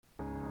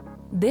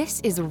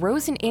This is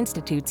Rosen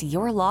Institute's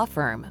Your Law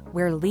Firm,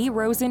 where Lee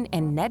Rosen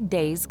and Ned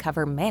Days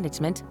cover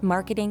management,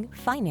 marketing,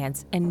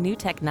 finance, and new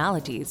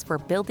technologies for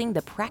building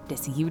the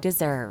practice you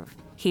deserve.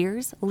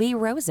 Here's Lee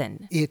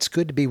Rosen. It's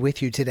good to be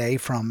with you today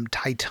from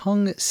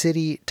Taitung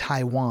City,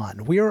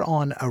 Taiwan. We're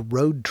on a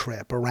road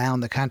trip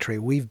around the country.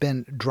 We've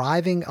been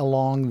driving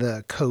along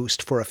the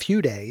coast for a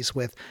few days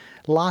with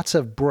lots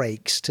of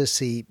breaks to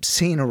see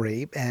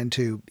scenery and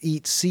to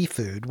eat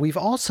seafood. We've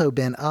also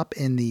been up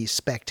in the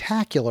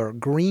spectacular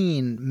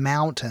Green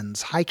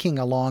Mountains, hiking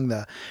along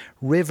the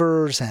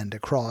rivers and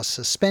across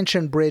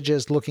suspension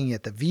bridges, looking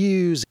at the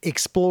views,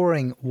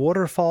 exploring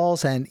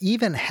waterfalls, and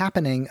even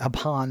happening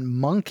upon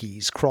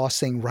monkeys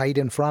crossing right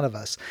in front of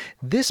us.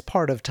 This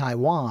part of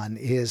Taiwan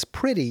is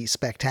pretty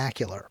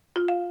spectacular.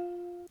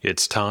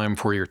 It's time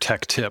for your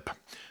tech tip.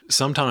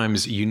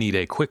 Sometimes you need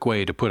a quick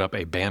way to put up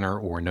a banner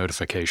or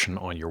notification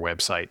on your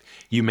website.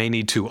 You may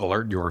need to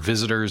alert your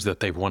visitors that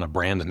they've won a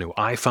brand new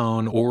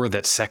iPhone or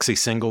that sexy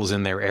singles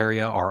in their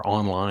area are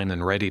online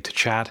and ready to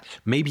chat.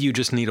 Maybe you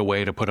just need a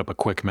way to put up a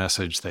quick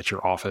message that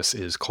your office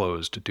is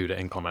closed due to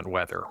inclement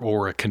weather,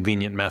 or a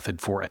convenient method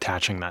for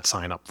attaching that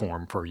sign-up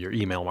form for your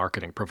email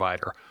marketing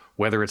provider.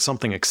 Whether it's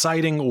something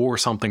exciting or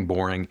something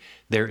boring,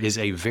 there is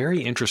a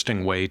very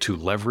interesting way to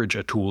leverage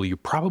a tool you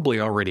probably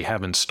already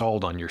have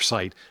installed on your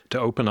site to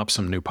open up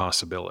some new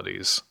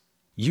possibilities.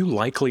 You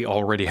likely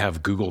already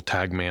have Google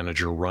Tag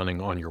Manager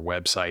running on your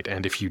website,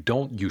 and if you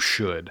don't, you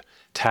should.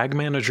 Tag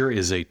Manager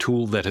is a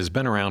tool that has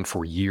been around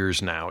for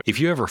years now. If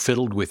you ever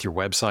fiddled with your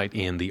website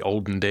in the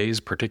olden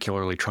days,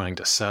 particularly trying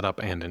to set up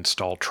and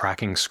install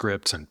tracking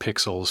scripts and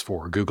pixels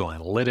for Google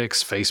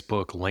Analytics,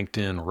 Facebook,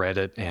 LinkedIn,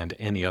 Reddit, and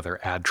any other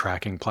ad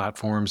tracking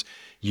platforms,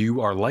 you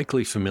are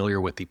likely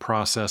familiar with the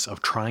process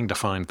of trying to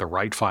find the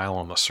right file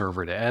on the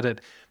server to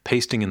edit,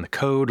 pasting in the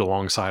code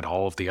alongside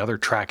all of the other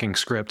tracking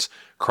scripts,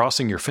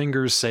 crossing your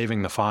fingers,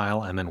 saving the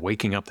file, and then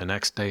waking up the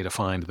next day to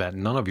find that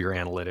none of your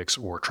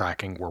analytics or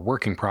tracking were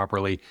working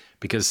properly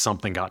because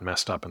something got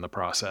messed up in the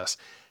process.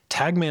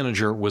 Tag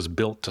Manager was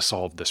built to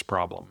solve this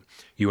problem.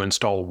 You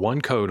install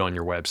one code on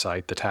your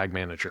website, the Tag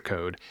Manager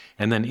code,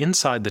 and then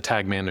inside the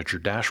Tag Manager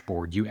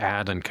dashboard, you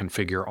add and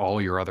configure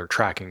all your other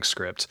tracking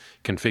scripts,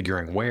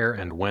 configuring where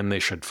and when they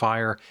should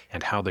fire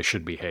and how they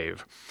should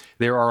behave.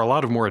 There are a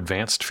lot of more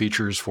advanced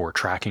features for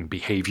tracking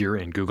behavior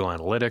in Google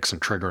Analytics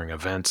and triggering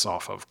events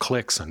off of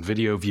clicks and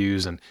video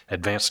views and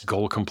advanced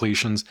goal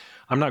completions.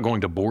 I'm not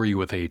going to bore you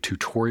with a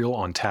tutorial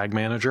on Tag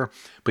Manager,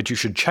 but you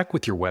should check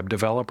with your web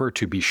developer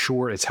to be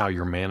sure it's how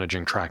you're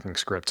managing tracking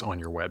scripts on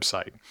your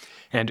website.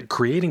 And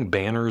creating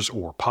banners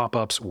or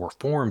pop-ups or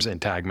forms in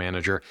Tag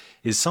Manager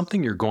is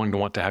something you're going to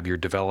want to have your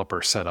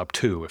developer set up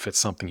too if it's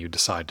something you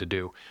decide to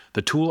do.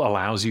 The tool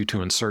allows you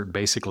to insert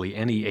basically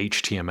any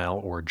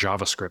HTML or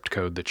JavaScript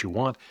code that you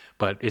want,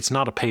 but it's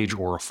not a page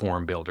or a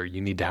form builder. You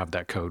need to have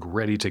that code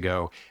ready to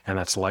go, and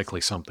that's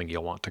likely something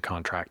you'll want to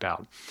contract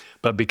out.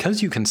 But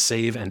because you can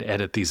save and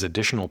edit these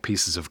additional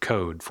pieces of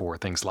code for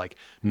things like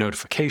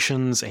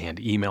notifications and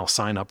email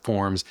sign-up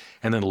forms,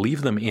 and then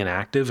leave them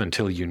inactive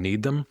until you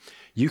need them,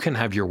 you can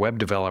have your web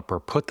developer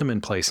put them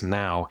in place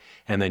now,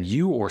 and then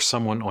you or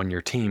someone on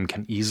your team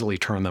can easily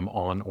turn them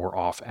on or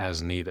off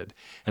as needed.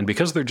 And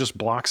because they're just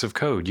blocks of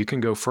code, you can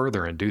go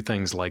further and do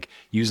things like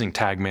using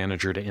Tag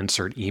Manager to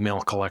insert email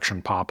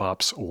collection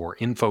pop-ups or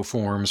info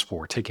forms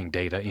for taking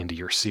data into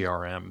your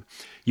CRM.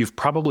 You've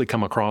probably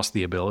come across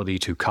the ability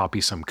to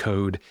copy some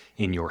code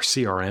in your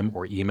CRM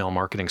or email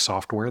marketing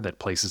software that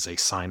places a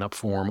sign-up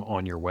form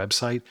on your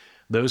website.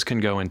 Those can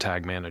go in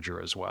Tag Manager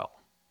as well.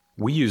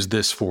 We use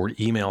this for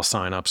email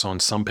signups on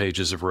some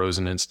pages of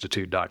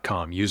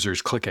roseninstitute.com.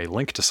 Users click a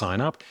link to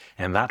sign up,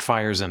 and that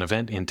fires an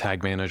event in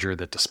Tag Manager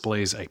that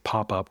displays a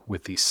pop-up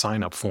with the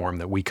sign-up form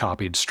that we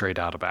copied straight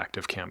out of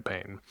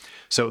ActiveCampaign.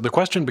 So the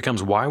question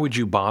becomes, why would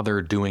you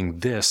bother doing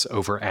this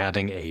over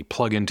adding a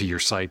plugin to your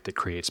site that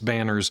creates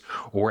banners,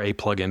 or a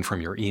plugin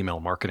from your email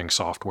marketing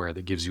software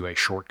that gives you a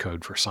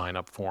shortcode for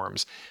sign-up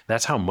forms?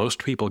 That's how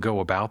most people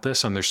go about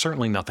this, and there's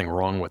certainly nothing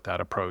wrong with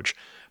that approach.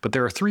 But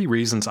there are 3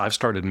 reasons I've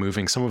started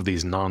moving some of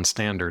these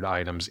non-standard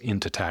items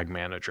into Tag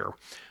Manager.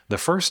 The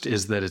first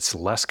is that it's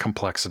less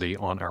complexity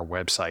on our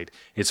website.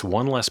 It's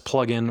one less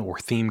plugin or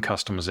theme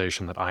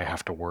customization that I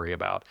have to worry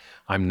about.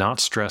 I'm not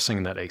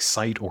stressing that a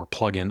site or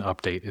plugin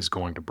update is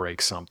going to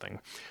break something.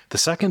 The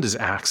second is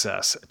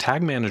access.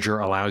 Tag Manager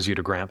allows you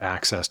to grant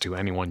access to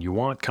anyone you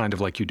want, kind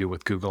of like you do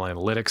with Google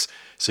Analytics,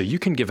 so you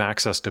can give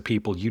access to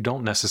people you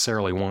don't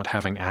necessarily want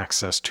having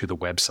access to the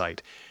website.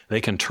 They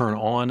can turn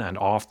on and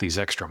off these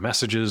extra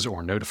messages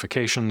or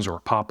notifications or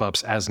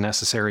pop-ups as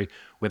necessary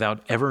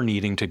without ever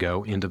needing to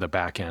go into the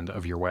back end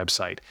of your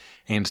website.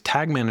 And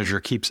Tag Manager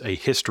keeps a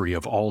history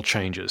of all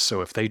changes, so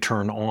if they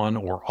turn on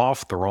or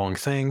off the wrong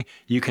thing,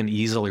 you can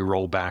easily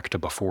roll back to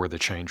before the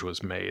change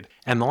was made.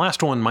 And the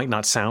last one might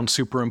not sound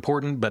super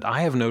important, but I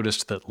have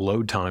noticed that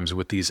load times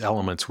with these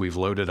elements we've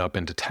loaded up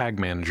into Tag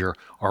Manager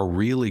are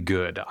really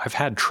good. I've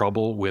had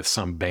trouble with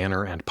some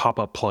banner and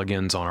pop-up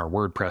plugins on our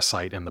WordPress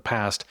site in the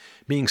past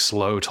being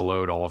slow to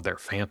load all of their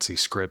fancy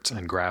scripts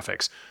and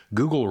graphics.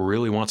 Google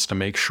really wants to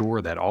make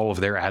sure that all of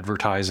their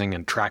advertising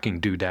and tracking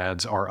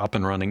doodads are up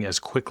and running as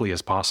quickly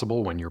as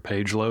possible when your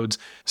page loads.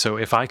 So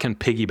if I can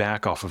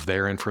piggyback off of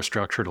their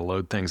infrastructure to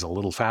load things a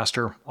little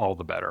faster, all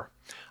the better.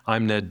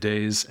 I'm Ned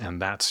Days,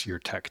 and that's your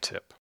tech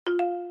tip.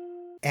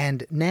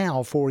 And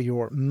now for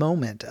your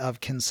moment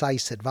of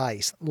concise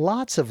advice.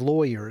 Lots of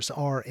lawyers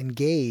are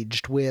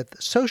engaged with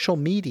social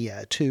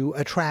media to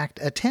attract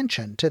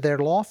attention to their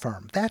law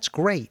firm. That's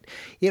great.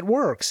 It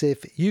works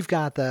if you've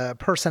got the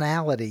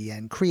personality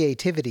and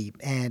creativity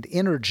and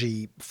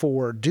energy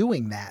for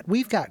doing that.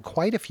 We've got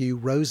quite a few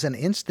Rosen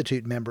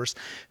Institute members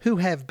who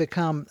have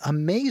become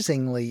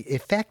amazingly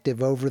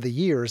effective over the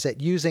years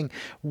at using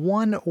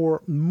one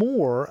or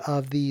more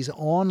of these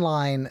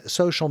online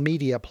social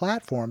media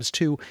platforms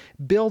to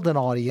build an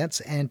audience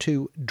and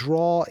to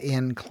draw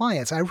in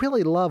clients. I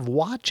really love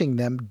watching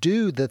them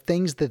do the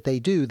things that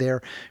they do.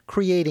 They're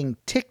creating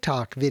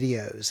TikTok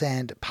videos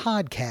and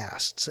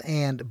podcasts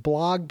and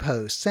blog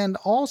posts and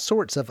all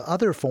sorts of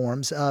other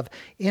forms of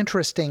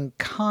interesting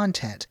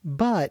content.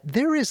 But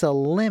there is a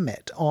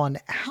limit on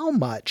how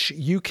much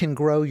you can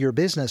grow your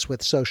business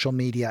with social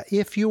media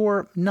if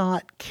you're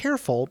not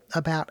careful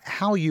about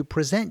how you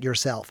present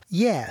yourself.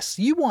 Yes,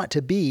 you want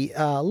to be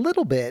a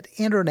little bit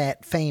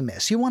internet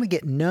famous. You want to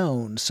get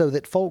known so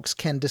that folks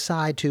can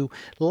decide to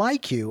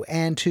like you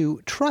and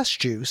to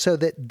trust you so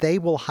that they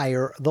will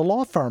hire the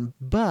law firm.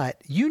 But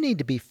you need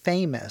to be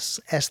famous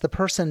as the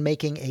person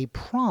making a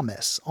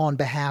promise on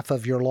behalf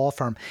of your law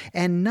firm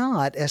and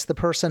not as the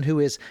person who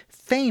is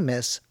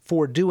famous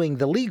for doing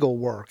the legal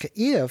work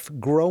if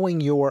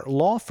growing your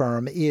law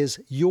firm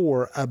is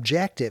your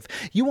objective.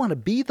 You want to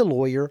be the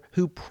lawyer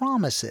who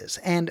promises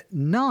and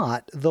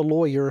not the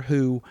lawyer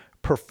who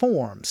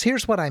performs.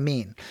 Here's what I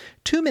mean.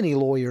 Too many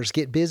lawyers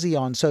get busy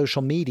on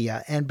social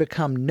media and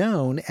become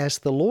known as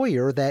the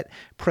lawyer that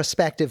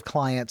prospective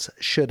clients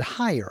should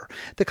hire.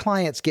 The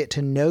clients get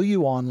to know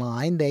you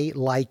online. They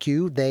like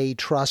you. They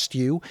trust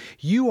you.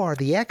 You are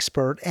the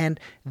expert,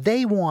 and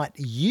they want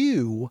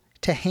you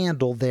to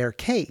handle their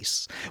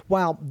case.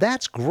 While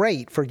that's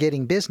great for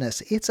getting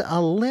business, it's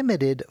a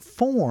limited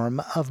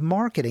form of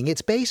marketing.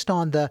 It's based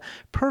on the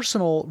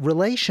personal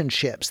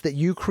relationships that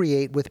you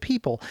create with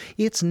people.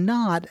 It's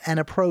not an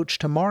approach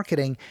to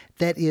marketing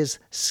that is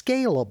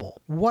scalable.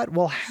 What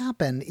will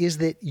happen is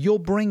that you'll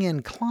bring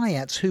in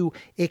clients who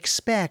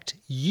expect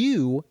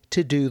you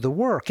to do the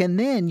work, and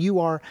then you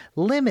are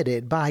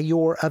limited by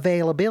your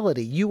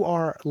availability. You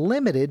are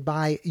limited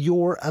by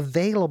your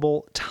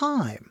available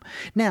time.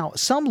 Now,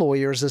 some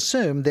lawyers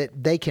assume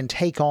that they can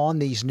take on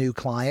these new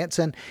clients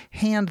and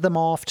hand them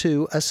off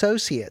to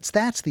associates.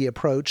 That's the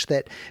approach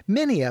that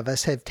many of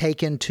us have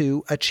taken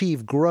to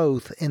achieve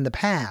growth in the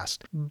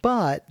past.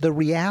 But the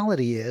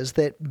reality is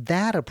that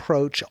that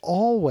approach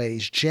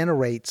always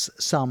generates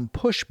some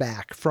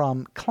pushback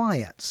from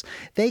clients.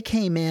 They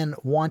came in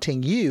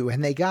wanting you,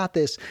 and they got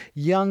this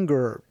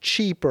younger,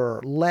 cheaper,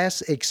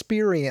 less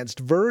experienced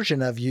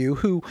version of you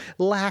who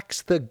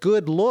lacks the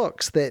good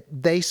looks that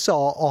they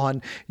saw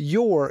on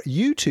your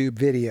YouTube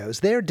videos.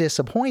 They're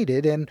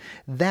disappointed, and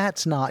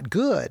that's not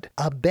good.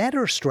 A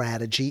better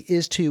strategy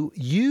is to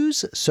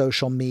use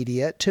social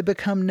media to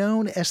become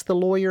known as the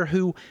lawyer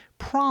who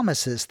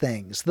promises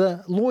things,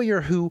 the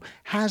lawyer who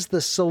has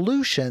the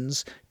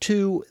solutions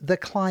to the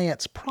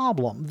client's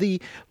problem,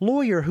 the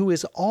lawyer who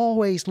is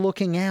always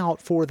looking out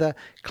for the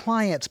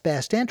client's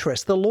best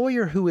interest, the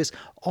lawyer who is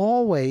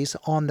always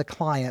on the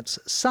client's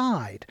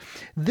side.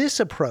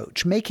 This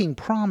approach, making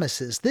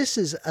promises, this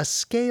is a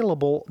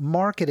scalable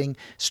marketing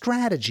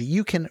strategy.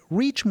 You can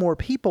reach more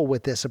people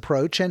with this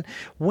approach, and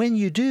when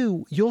you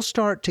do, you'll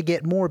start to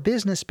get more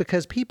business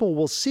because people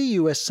will see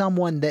you as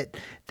someone that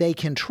they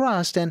can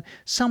trust and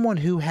someone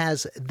who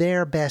has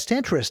their best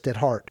interest at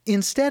heart.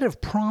 Instead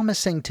of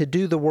promising to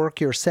do the work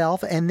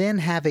yourself and then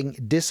having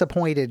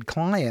disappointed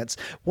clients,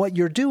 what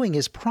you're doing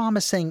is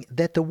promising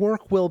that the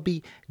work will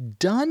be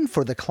done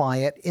for the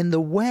client in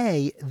the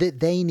way that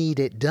they need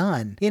it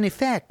done. In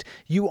effect,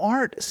 you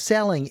aren't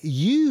selling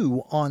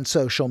you on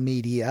social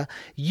media,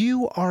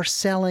 you are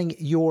selling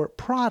your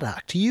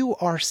product. You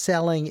are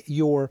selling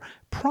your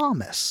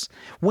promise.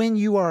 When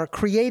you are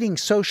creating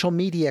social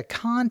media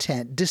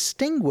content,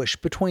 distinguish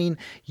between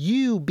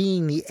you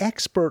being the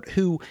expert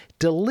who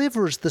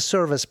delivers the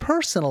service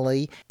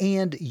personally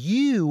and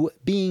you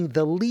being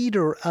the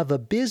leader of a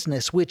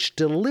business which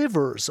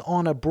delivers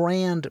on a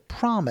brand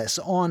promise,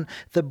 on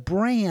the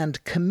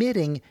brand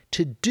committing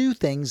to do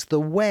things the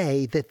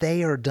way that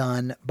they are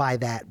done by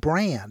that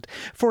brand.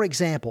 For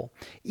example,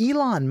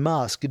 Elon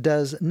Musk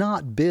does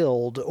not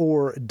build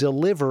or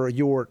deliver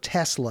your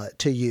Tesla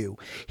to you.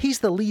 He's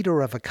He's the leader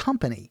of a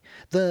company.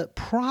 The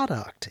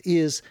product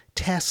is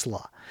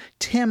Tesla.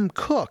 Tim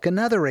Cook,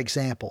 another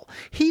example.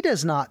 He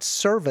does not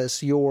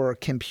service your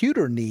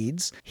computer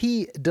needs.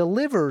 He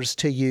delivers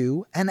to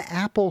you an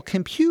Apple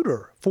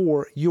computer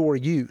for your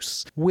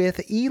use.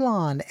 With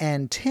Elon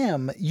and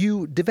Tim,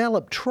 you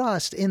develop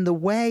trust in the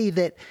way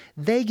that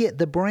they get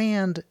the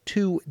brand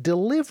to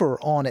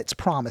deliver on its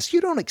promise.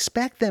 You don't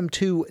expect them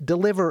to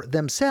deliver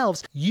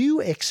themselves. You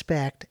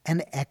expect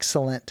an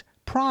excellent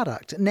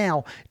product.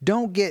 Now,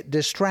 don't get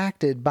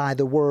distracted by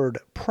the word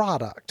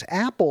product.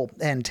 Apple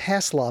and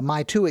Tesla,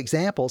 my two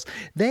examples,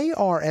 they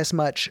are as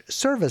much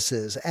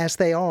services as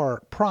they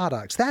are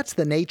products. That's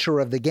the nature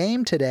of the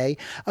game today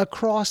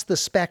across the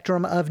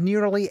spectrum of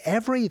nearly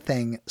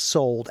everything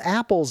sold.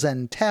 Apples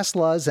and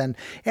Teslas and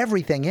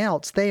everything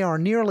else, they are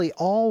nearly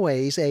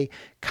always a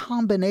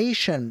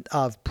combination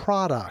of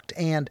product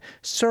and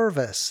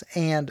service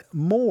and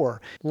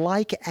more.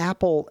 Like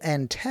Apple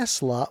and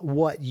Tesla,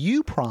 what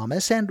you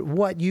promise and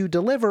what you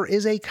deliver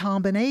is a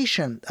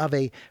combination of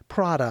a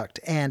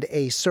product and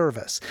a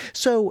service.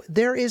 So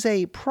there is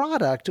a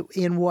product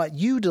in what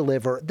you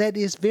deliver that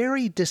is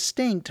very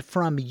distinct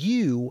from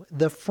you,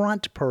 the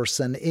front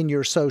person in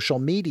your social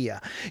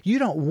media. You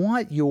don't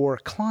want your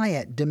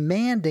client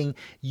demanding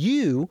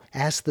you,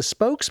 as the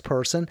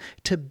spokesperson,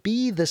 to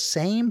be the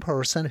same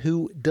person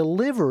who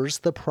delivers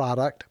the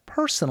product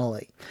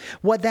personally.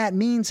 What that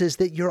means is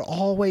that you're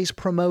always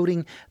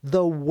promoting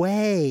the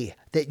way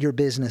that your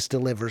business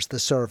delivers the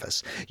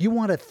service. You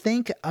want to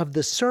think of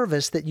the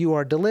service that you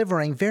are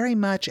delivering very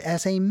much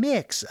as a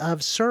mix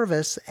of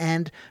service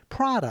and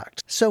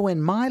product. So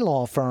in my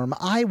law firm,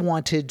 I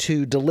wanted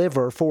to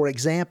deliver, for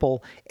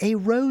example, a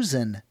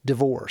Rosen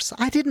divorce.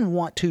 I didn't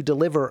want to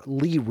deliver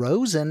Lee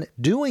Rosen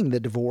doing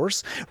the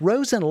divorce.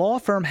 Rosen Law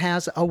Firm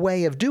has a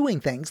way of doing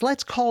things.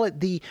 Let's call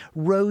it the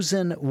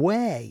Rosen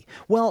way.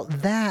 Well,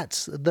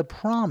 that's the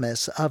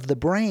promise of the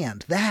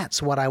brand. That's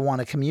what I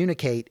want to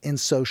communicate in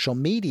social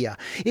media.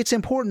 It's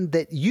important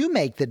that you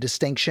make the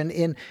distinction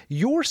in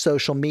your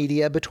social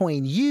media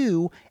between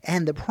you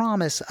and the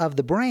promise of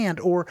the brand,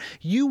 or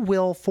you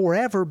will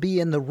forever be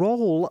in the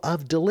role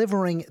of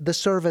delivering the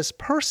service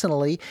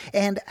personally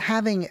and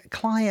having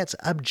clients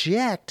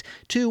object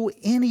to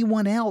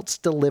anyone else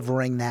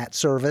delivering that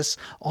service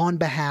on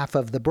behalf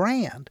of the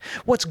brand.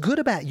 What's good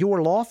about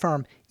your law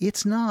firm,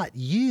 it's not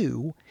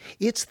you.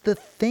 It's the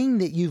thing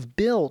that you've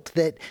built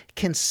that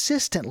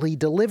consistently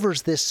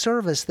delivers this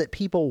service that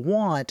people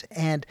want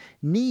and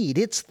need.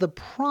 It's the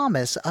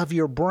promise of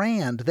your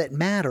brand that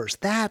matters.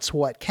 That's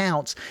what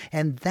counts,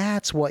 and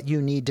that's what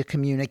you need to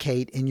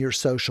communicate in your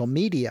social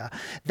media.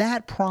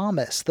 That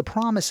promise, the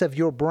promise of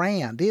your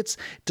brand, it's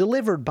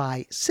delivered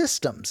by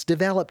systems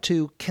developed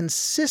to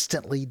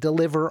consistently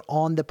deliver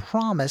on the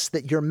promise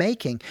that you're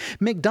making.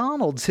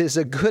 McDonald's is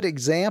a good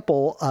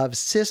example of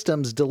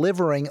systems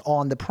delivering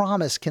on the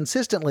promise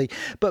consistently,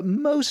 but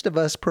most of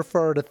us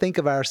prefer to think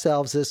of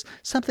ourselves as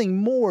something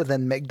more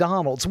than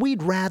McDonald's.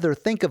 We'd rather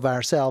think of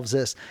ourselves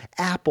as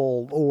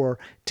Apple or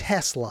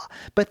Tesla.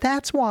 But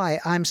that's why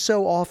I'm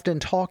so often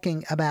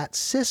talking about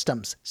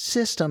systems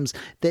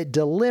that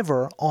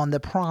deliver on the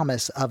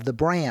promise of the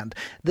brand.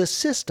 The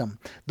system,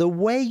 the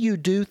way you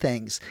do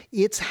things,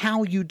 it's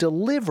how you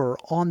deliver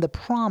on the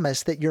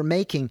promise that you're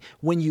making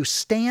when you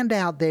stand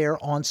out there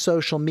on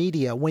social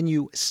media, when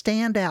you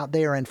stand out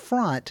there in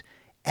front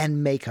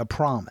and make a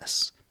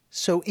promise.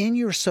 So in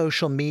your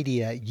social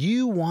media,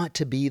 you want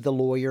to be the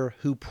lawyer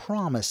who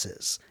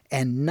promises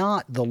and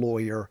not the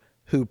lawyer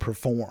who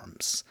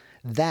performs.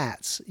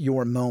 That's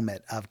your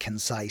moment of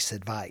concise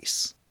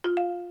advice.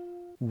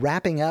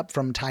 Wrapping up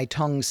from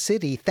Taitung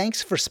City,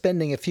 thanks for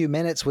spending a few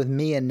minutes with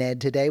me and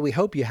Ned today. We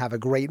hope you have a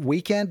great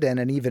weekend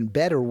and an even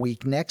better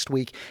week next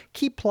week.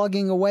 Keep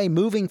plugging away,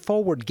 moving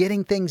forward,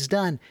 getting things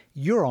done.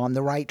 You're on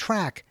the right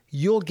track.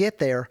 You'll get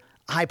there.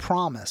 I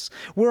promise.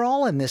 We're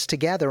all in this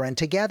together, and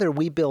together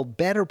we build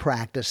better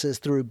practices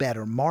through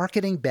better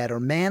marketing,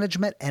 better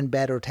management, and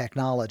better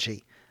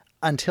technology.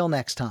 Until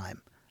next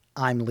time,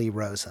 I'm Lee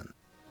Rosen.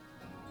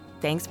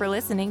 Thanks for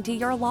listening to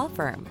Your Law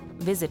Firm.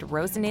 Visit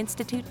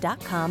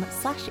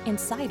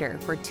roseninstitute.com/insider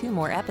for 2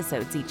 more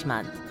episodes each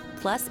month.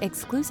 Plus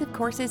exclusive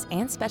courses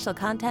and special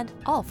content,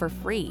 all for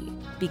free.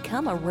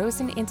 Become a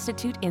Rosen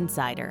Institute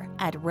Insider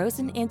at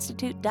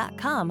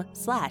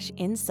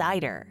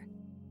roseninstitute.com/insider.